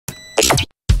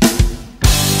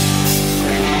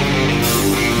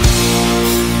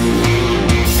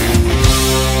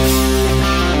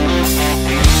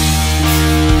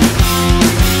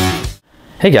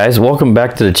Hey guys, welcome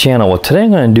back to the channel. Well, today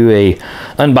I'm going to do a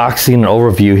unboxing and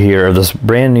overview here of this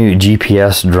brand new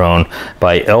GPS drone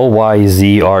by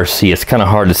LYZRC. It's kind of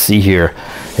hard to see here.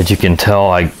 As you can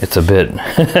tell, it's a bit,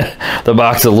 the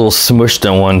box is a little smushed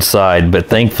on one side, but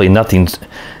thankfully nothing's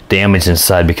damaged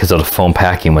inside because of the foam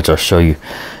packing, which I'll show you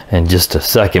in just a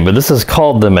second. But this is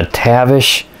called the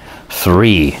Matavish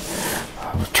 3.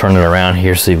 I'll turn it around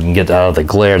here so you can get out of the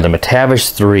glare. The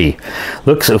Matavish 3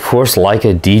 looks, of course, like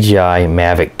a DJI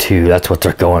Mavic 2. That's what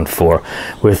they're going for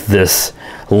with this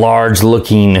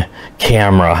large-looking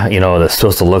camera. You know, that's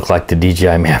supposed to look like the DJI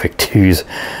Mavic 2's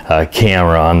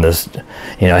camera on this.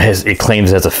 You know, it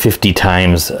claims it has a 50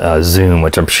 times zoom,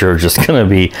 which I'm sure is just going to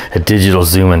be a digital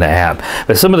zoom in the app.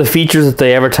 But some of the features that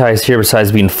they advertise here,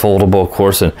 besides being foldable, of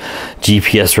course, and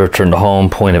GPS return to home,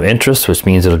 point of interest, which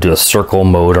means it'll do a circle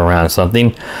mode around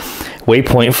something.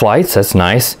 Waypoint flights, that's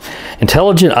nice.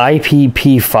 Intelligent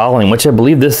IPP following, which I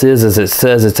believe this is, as it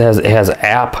says it has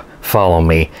app follow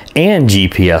me and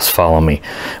GPS follow me.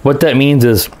 What that means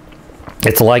is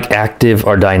it's like active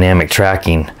or dynamic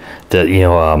tracking that, you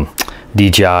know,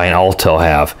 DJI and Autel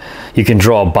have. You can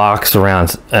draw a box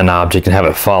around an object and have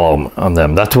it follow on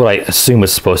them. That's what I assume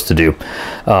it's supposed to do.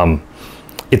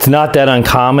 It's not that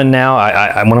uncommon now.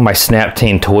 One of my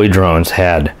Snaptane toy drones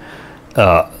had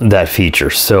that feature,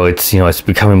 so it's, you know, it's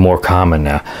becoming more common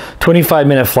now.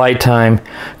 25-minute flight time.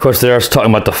 Of course, they're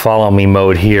talking about the follow me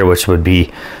mode here, which would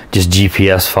be just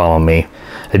GPS follow me.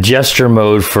 A gesture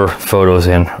mode for photos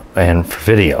and for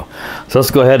video. So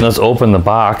let's go ahead and let's open the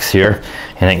box here,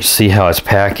 and I can see how it's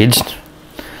packaged.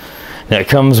 Now it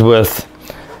comes with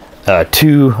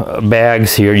two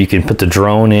bags here. You can put the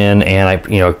drone in and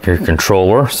your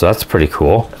controller, so that's pretty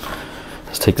cool.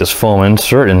 Let's take this foam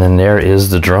insert, and then there is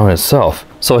the drone itself.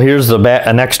 So here's an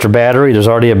extra battery. There's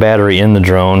already a battery in the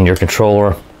drone, your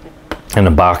controller, and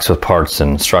a box with parts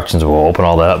and instructions. We'll open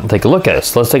all that up and take a look at it.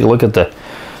 So let's take a look at the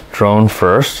drone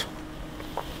first.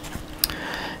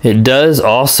 It does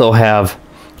also have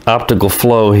optical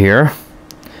flow here.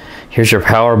 Here's your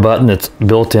power button that's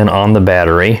built in on the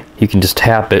battery. You can just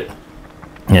tap it,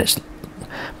 and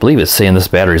I believe it's saying this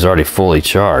battery is already fully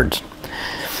charged.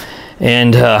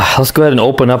 And let's go ahead and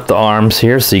open up the arms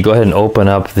here. So you go ahead and open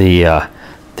up the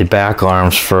back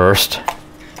arms first.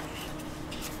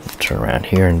 Turn around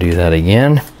here and do that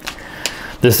again.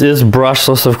 This is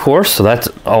brushless, of course, so that's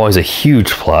always a huge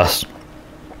plus.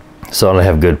 So it'll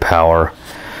have good power.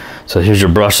 So here's your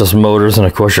brushless motors, and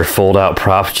of course your fold-out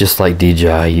props, just like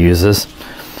DJI uses.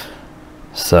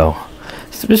 So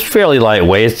it's fairly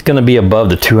lightweight. It's going to be above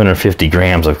the 250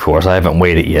 grams, of course. I haven't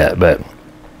weighed it yet, but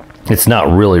it's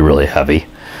not really heavy.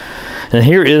 And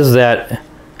here is that,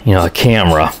 you know, a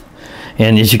camera,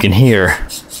 and as you can hear,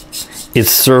 it's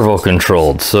servo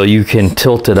controlled, so you can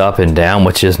tilt it up and down,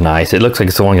 which is nice. It looks like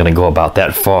it's only going to go about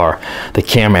that far. The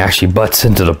camera actually butts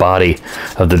into the body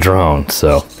of the drone.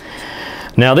 So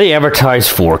now they advertise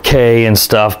 4K and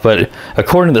stuff, but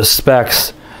according to the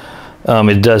specs,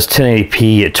 it does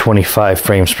 1080p at 25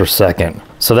 frames per second.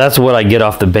 So that's what I get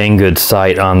off the Banggood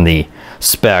site on the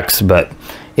specs, but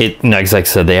it, like I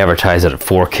said, they advertise it at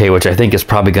 4K, which I think is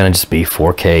probably going to just be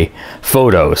 4K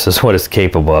photos is what it's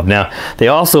capable of. Now, they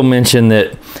also mention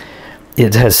that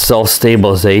it has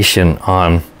self-stabilization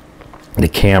on the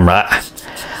camera.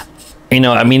 You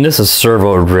know, I mean, this is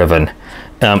servo driven.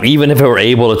 Even if it were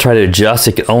able to try to adjust,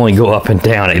 it could only go up and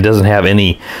down. It doesn't have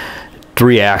any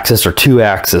 3-axis or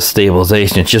 2-axis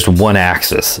stabilization. It's just 1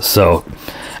 axis. So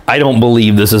I don't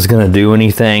believe this is going to do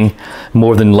anything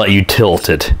more than let you tilt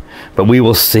it. But we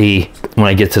will see when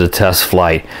I get to the test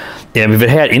flight. And if it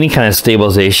had any kind of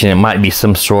stabilization, it might be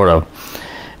some sort of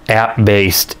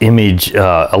app-based image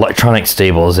electronic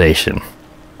stabilization.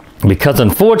 Because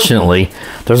unfortunately,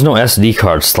 there's no SD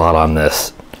card slot on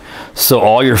this. So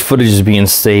all your footage is being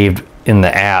saved in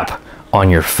the app on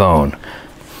your phone.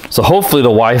 So hopefully the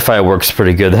Wi-Fi works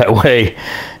pretty good. That way,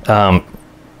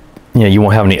 you know, you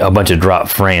won't have a bunch of drop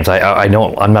frames.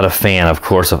 I'm not a fan, of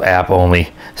course, of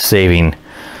app-only saving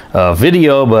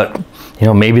video, but you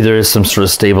know, maybe there is some sort of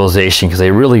stabilization, because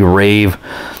they really rave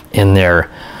in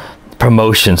their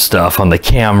promotion stuff on the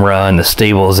camera and the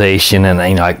stabilization, and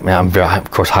you know, I'm of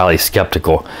course highly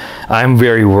skeptical. I'm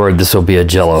very worried this will be a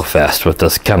jello fest with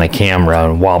this kind of camera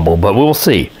and wobble, but we'll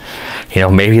see. You know,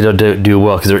 maybe it'll do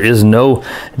well, because there is no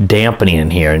dampening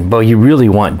in here, but you really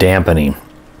want dampening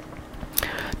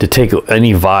to take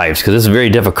any vibes, because it's very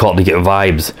difficult to get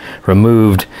vibes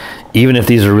removed, even if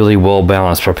these are really well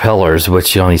balanced propellers,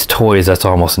 which, you know, on these toys, that's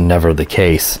almost never the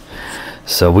case.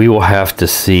 So we will have to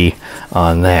see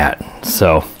on that.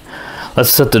 So let's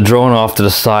set the drone off to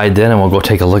the side then, and we'll go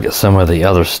take a look at some of the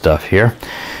other stuff here.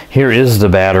 Here is the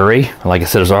battery. Like I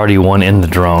said, there's already one in the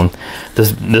drone.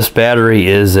 This battery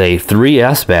is a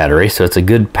 3S battery, so it's a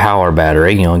good power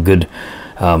battery, you know, good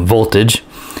voltage.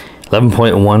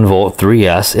 11.1 volt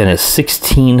 3S, and it's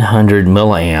 1600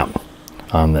 milliamp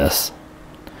on this.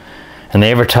 And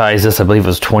they advertised this, I believe it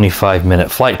was 25-minute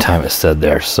flight time, it said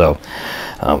there. So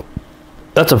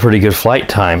that's a pretty good flight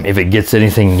time if it gets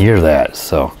anything near that.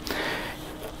 So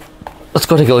let's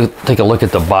go take a look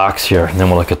at the box here, and then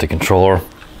we'll look at the controller.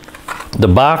 The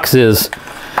box is,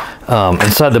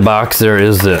 inside the box there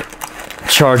is the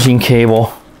charging cable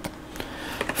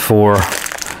for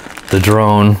the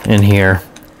drone in here,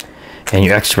 and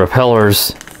your extra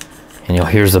propellers, and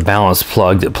here's the balance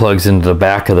plug that plugs into the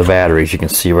back of the battery. As you can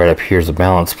see right up here is the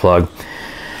balance plug.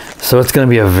 So it's going to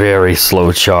be a very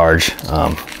slow charge.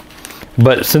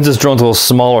 But since this drone's a little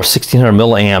smaller, 1600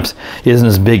 milliamps isn't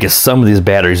as big as some of these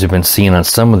batteries we've been seeing on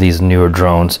some of these newer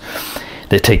drones.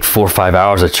 They take 4 or 5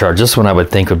 hours to charge. This one I would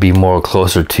think would be more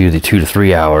closer to the 2 to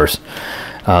 3 hours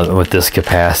with this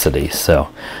capacity. So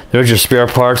there's your spare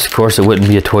parts. Of course, it wouldn't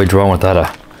be a toy drone without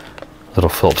a little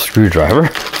Phillips screwdriver.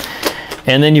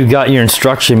 And then you've got your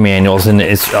instruction manuals, and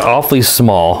it's awfully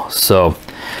small, so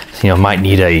might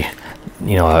need a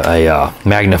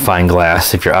magnifying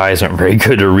glass if your eyes aren't very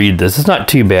good to read this. It's not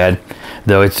too bad,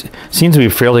 though. It seems to be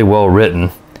fairly well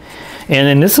written. And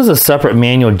then this is a separate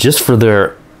manual just for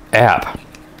their app,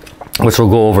 which we'll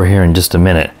go over here in just a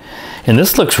minute. And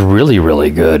this looks really,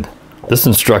 really good. This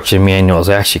instruction manual is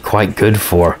actually quite good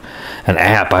for an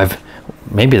app.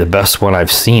 Maybe the best one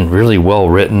I've seen. Really well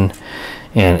written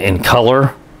and in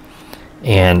color,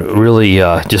 and really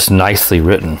just nicely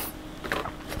written.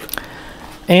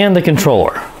 And the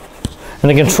controller. And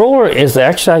the controller is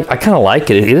actually, I kind of like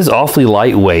it. It is awfully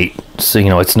lightweight,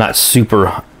 so it's not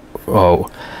super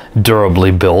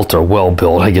durably built or well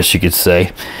built, I guess you could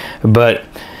say. But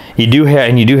you do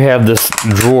have this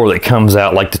drawer that comes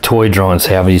out like the toy drones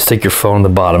have, and you stick your phone in the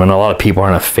bottom, and a lot of people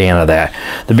aren't a fan of that.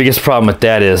 The biggest problem with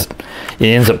that is it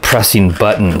ends up pressing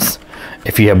buttons.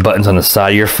 If you have buttons on the side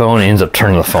of your phone, it ends up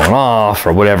turning the phone off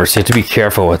or whatever, so you have to be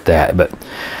careful with that. But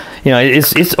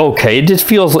it's okay. It just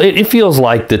feels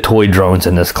like the toy drones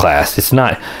in this class.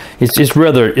 It's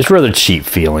rather cheap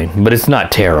feeling, but it's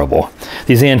not terrible.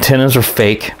 These antennas are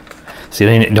fake, so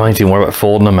you don't have to worry about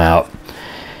folding them out.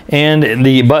 And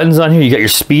the buttons on here, you got your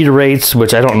speed rates,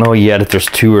 which I don't know yet if there's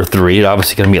 2 or 3. It's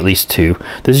obviously going to be at least 2.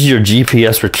 This is your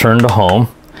GPS return to home.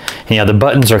 And the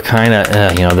buttons are kind of,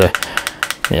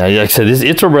 like I said,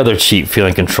 it's a rather cheap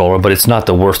feeling controller, but it's not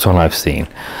the worst one I've seen.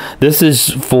 This is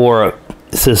for,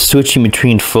 it says switching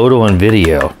between photo and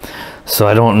video. So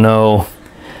I don't know.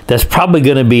 That's probably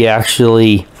going to be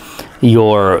actually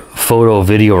your photo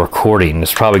video recording.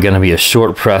 It's probably going to be a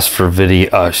short press for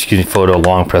video, photo,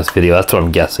 long press video. That's what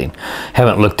I'm guessing.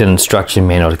 Haven't looked at an instruction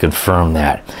manual to confirm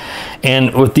that.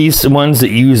 And with these ones that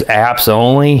use apps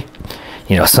only,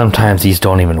 sometimes these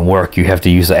don't even work. You have to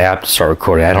use the app to start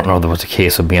recording. I don't know what the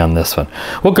case will be on this one.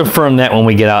 We'll confirm that when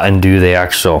we get out and do the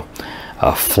actual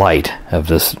flight of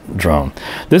this drone.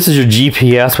 This is your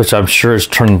GPS, which I'm sure is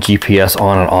turning GPS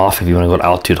on and off if you want to go to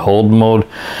altitude hold mode.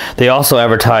 They also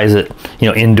advertise that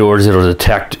indoors it'll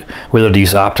detect whether to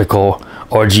use optical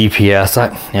or GPS.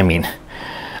 I mean,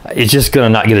 it's just going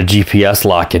to not get a GPS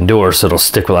lock indoors, so it'll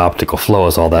stick with optical flow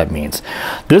is all that means.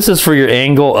 This is for your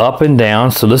angle up and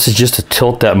down, so this is just to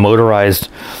tilt that motorized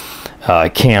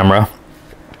camera,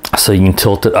 so you can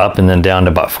tilt it up and then down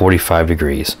to about 45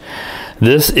 degrees.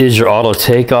 This is your auto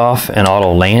takeoff and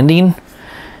auto landing.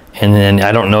 And then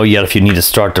I don't know yet if you need to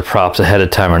start the props ahead of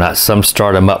time or not. Some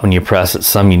start them up when you press it.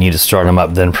 Some you need to start them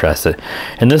up then press it.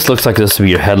 And this looks like this will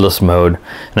be your headless mode.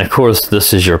 And of course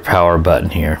this is your power button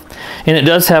here. And it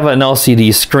does have an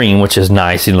LCD screen, which is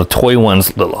nice. Toy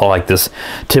ones like this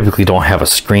typically don't have a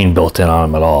screen built in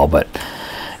on them at all.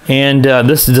 And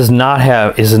this is not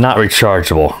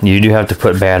rechargeable. You do have to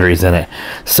put batteries in it.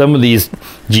 Some of these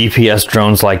GPS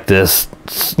drones like this,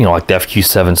 like the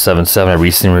FQ777 I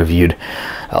recently reviewed,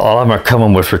 a lot of them are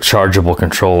coming with rechargeable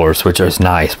controllers, which is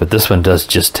nice, but this one does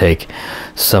just take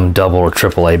some double or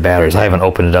AAA batteries. I haven't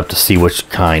opened it up to see which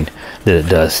kind that it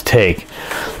does take.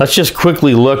 Let's just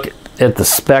quickly look at the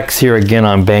specs here again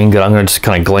on Banggood. I'm going to just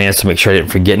kind of glance to make sure I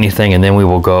didn't forget anything, and then we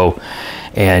will go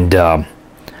and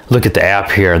look at the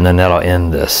app here, and then that'll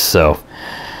end this. So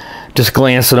just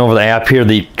glancing over the app here,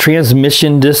 the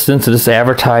transmission distance this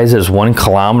advertises is 1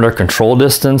 kilometer control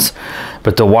distance,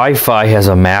 but the Wi-Fi has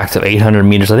a max of 800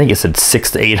 meters. I think it said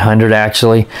 600 to 800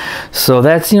 actually. So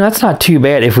that's that's not too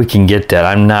bad if we can get that.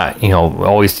 I'm not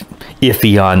always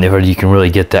iffy on whether you can really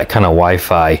get that kind of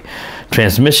Wi-Fi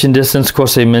transmission distance. Of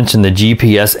course, they mentioned the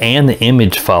GPS and the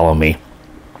image follow me.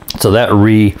 So that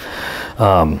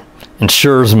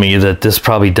ensures me that this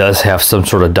probably does have some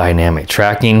sort of dynamic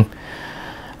tracking.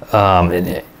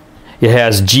 It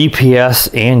has GPS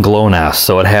and GLONASS,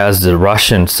 so it has the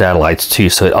Russian satellites too,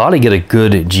 so it ought to get a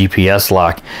good GPS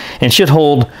lock and should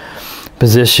hold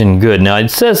position good. Now it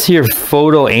says here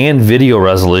photo and video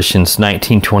resolutions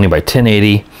 1920 by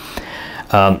 1080.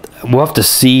 We'll have to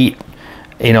see.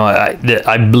 You know,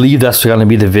 I believe that's going to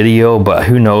be the video, but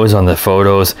who knows on the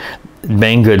photos.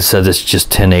 Banggood says it's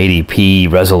just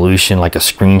 1080p resolution, like a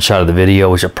screenshot of the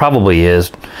video, which it probably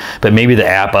is, but maybe the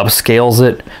app upscales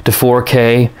it to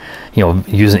 4K, you know,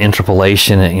 using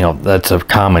interpolation, and you know, that's a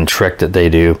common trick that they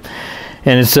do.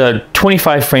 And it's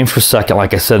 25 frames per second,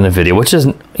 like I said in the video, which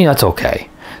isn't, you know, it's okay.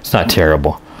 It's not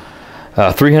terrible.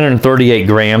 338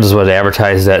 grams is what it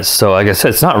advertised at, so like I said,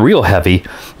 it's not real heavy,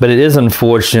 but it is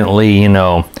unfortunately, you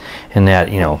know, in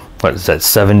that, you know, what is that,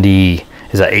 70,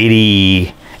 is that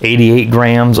 88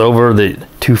 grams over the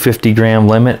 250 gram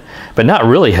limit, but not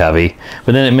really heavy.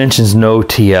 But then it mentions no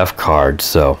TF card.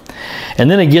 So, and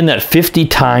then again, that 50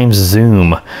 times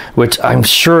zoom, which I'm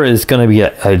sure is going to be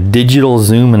a digital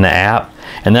zoom in the app,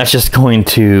 and that's just going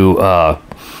to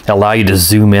allow you to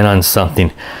zoom in on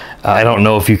something. I don't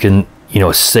know if you can, you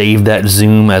know, save that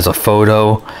zoom as a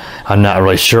photo. I'm not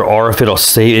really sure, or if it'll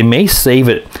save, it may save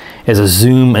it as a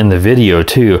zoom in the video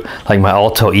too. Like my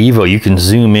Alto Evo, you can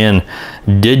zoom in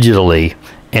digitally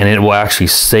and it will actually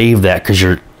save that, because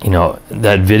you're, you know,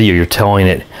 that video, you're telling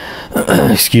it,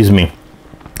 excuse me,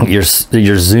 you're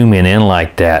zooming in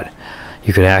like that.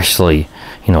 You could actually,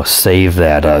 you know, save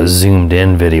that zoomed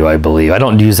in video, I believe. I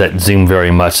don't use that zoom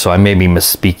very much, so I may be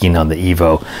misspeaking on the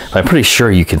Evo, but I'm pretty sure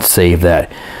you can save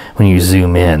that when you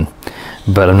zoom in,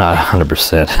 but I'm not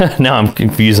 100%. Now I'm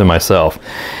confusing myself.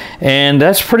 And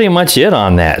that's pretty much it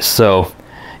on that. So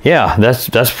yeah,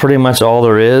 that's pretty much all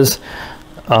there is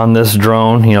on this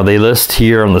drone. You know, they list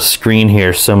here on the screen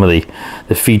here some of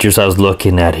the features I was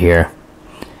looking at here,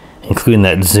 including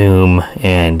that zoom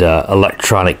and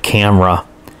electronic camera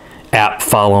app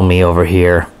follow me over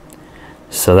here.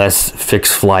 So that's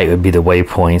fixed flight would be the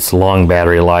waypoints, long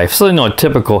battery life. So, you know,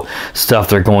 typical stuff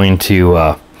they're going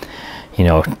to you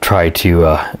know, try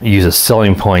to use as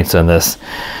selling points on this.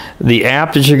 The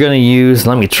app that you're going to use,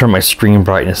 let me turn my screen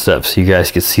brightness up so you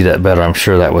guys can see that better. I'm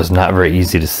sure that was not very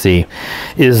easy to see.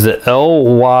 Is the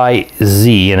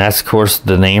LYZ, and that's of course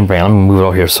the name brand. Let me move it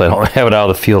over here so I don't have it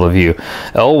out of the field of view.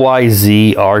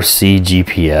 LYZRC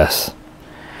GPS.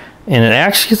 And it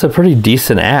actually is a pretty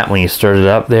decent app when you start it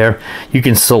up there. You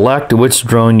can select which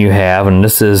drone you have, and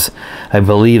this is, I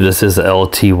believe this is the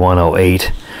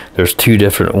LT108. There's two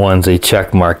different ones, a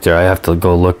check mark there. I have to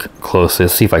go look closely.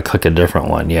 Let's see if I click a different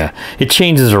one. Yeah, it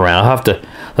changes around. I'll have to,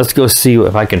 let's go see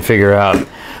if I can figure out.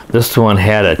 This one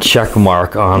had a check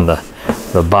mark on the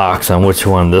box on which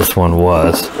one this one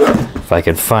was. If I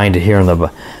can find it here in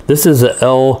the, this is a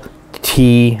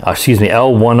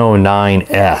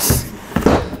L109S.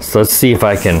 So let's see if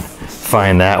I can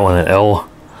find that one, an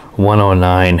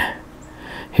L109.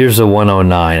 Here's a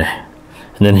 109.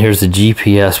 And then here's the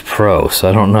GPS Pro. So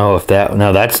I don't know if that,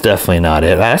 no, that's definitely not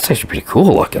it. That's actually pretty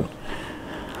cool looking.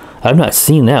 I've not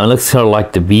seen that. It looks kind of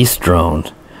like the Beast drone.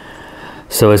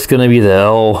 So it's going to be the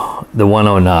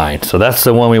 109. So that's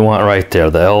the one we want right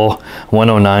there, the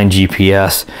L109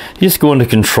 GPS. You just go into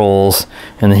controls,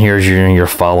 and then here's your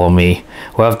follow me.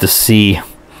 We'll have to see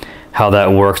how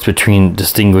that works between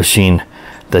distinguishing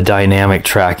the dynamic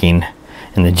tracking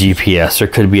and the GPS. There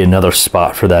could be another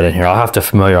spot for that in here. I'll have to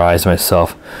familiarize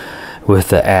myself with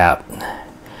the app.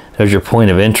 There's your point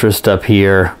of interest up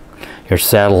here, your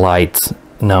satellites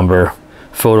number,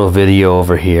 photo video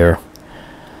over here,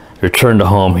 return to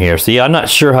home here. So yeah, I'm not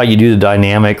sure how you do the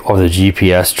dynamic or the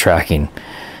GPS tracking.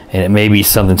 And it may be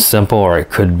something simple, or it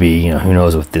could be, you know, who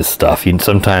knows with this stuff.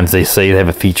 Sometimes they say they have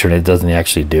a feature and it doesn't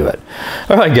actually do it.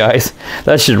 All right, guys,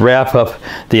 that should wrap up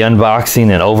the unboxing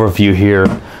and overview here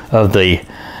of the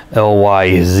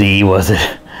LYZ, was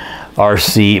it,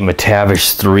 RC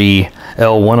Matavish 3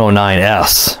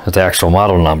 L109S. That's the actual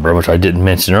model number, which I didn't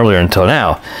mention earlier until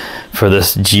now, for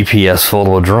this GPS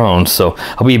foldable drone. So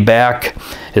I'll be back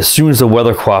as soon as the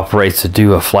weather cooperates to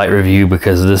do a flight review,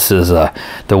 because this is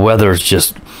the weather is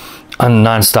just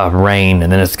non-stop rain,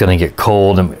 and then it's going to get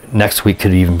cold, and next week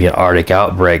could even be an Arctic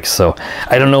outbreak. So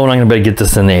I don't know when I'm going to be able to get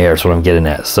this in the air. Is what I'm getting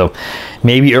at. So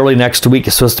maybe early next week.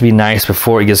 It's supposed to be nice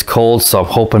before it gets cold, so I'm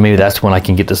hoping maybe that's when I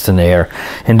can get this in the air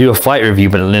and do a flight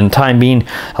review. But in the time being,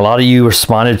 a lot of you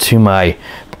responded to my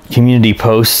community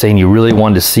post saying you really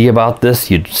wanted to see about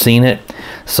this. You'd seen it.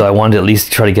 So I wanted to at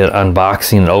least try to get an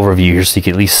unboxing and overview here so you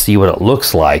can at least see what it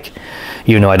looks like,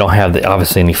 even though I don't have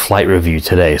obviously any flight review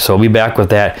today. So I'll be back with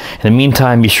that. In the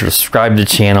meantime, be sure to subscribe to the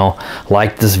channel,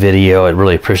 like this video. I'd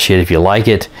really appreciate it if you like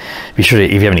it. Be sure to,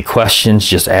 if you have any questions,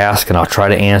 just ask and I'll try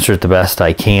to answer it the best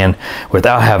I can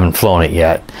without having flown it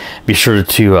yet. Be sure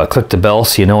to click the bell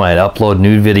so you know when I upload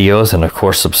new videos, and of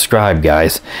course subscribe,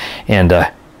 guys, and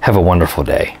have a wonderful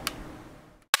day.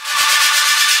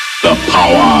 The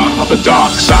power of the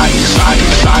dark side.